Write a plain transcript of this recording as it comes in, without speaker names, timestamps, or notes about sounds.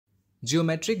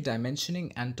Geometric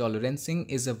dimensioning and tolerancing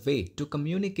is a way to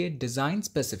communicate design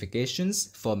specifications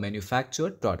for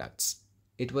manufactured products.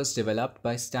 It was developed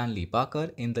by Stanley Parker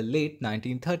in the late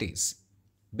 1930s.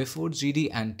 Before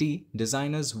GD&T,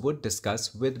 designers would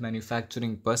discuss with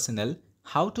manufacturing personnel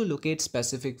how to locate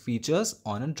specific features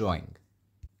on a drawing.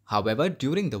 However,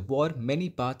 during the war, many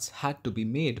parts had to be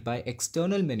made by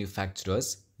external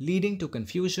manufacturers, leading to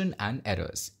confusion and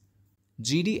errors.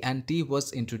 GD&T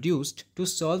was introduced to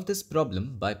solve this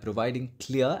problem by providing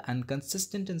clear and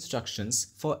consistent instructions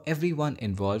for everyone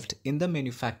involved in the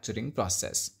manufacturing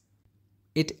process.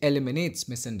 It eliminates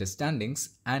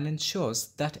misunderstandings and ensures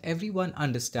that everyone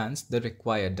understands the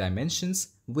required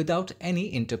dimensions without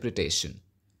any interpretation.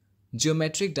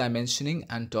 Geometric dimensioning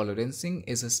and tolerancing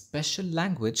is a special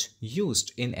language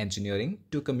used in engineering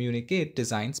to communicate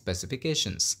design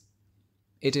specifications.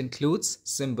 It includes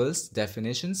symbols,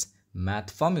 definitions,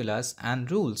 math formulas, and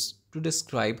rules to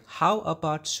describe how a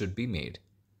part should be made.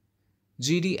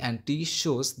 GD&T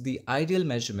shows the ideal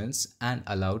measurements and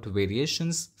allowed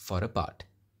variations for a part.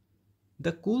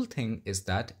 The cool thing is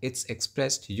that it's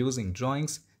expressed using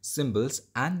drawings, symbols,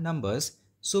 and numbers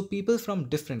so people from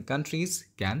different countries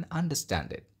can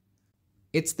understand it.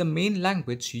 It's the main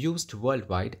language used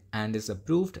worldwide and is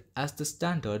approved as the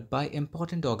standard by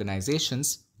important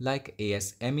organizations like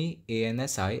ASME,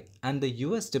 ANSI, and the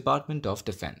US Department of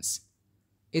Defense.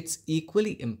 It's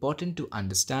equally important to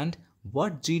understand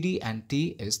what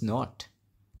GD&T is not.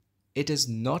 It is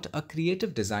not a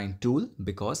creative design tool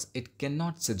because it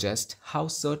cannot suggest how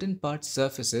certain part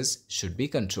surfaces should be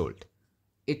controlled.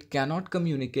 It cannot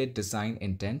communicate design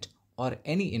intent or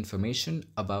any information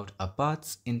about a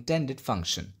part's intended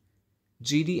function.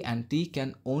 GD&T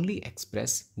can only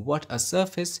express what a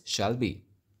surface shall be.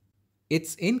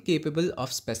 It's incapable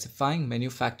of specifying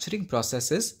manufacturing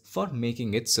processes for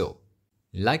making it so.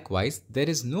 Likewise, there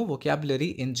is no vocabulary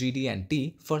in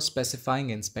GD&T for specifying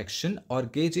inspection or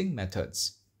gauging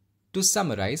methods. To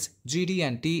summarize,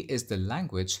 GD&T is the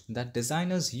language that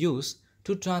designers use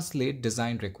to translate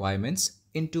design requirements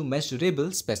into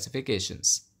measurable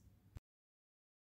specifications.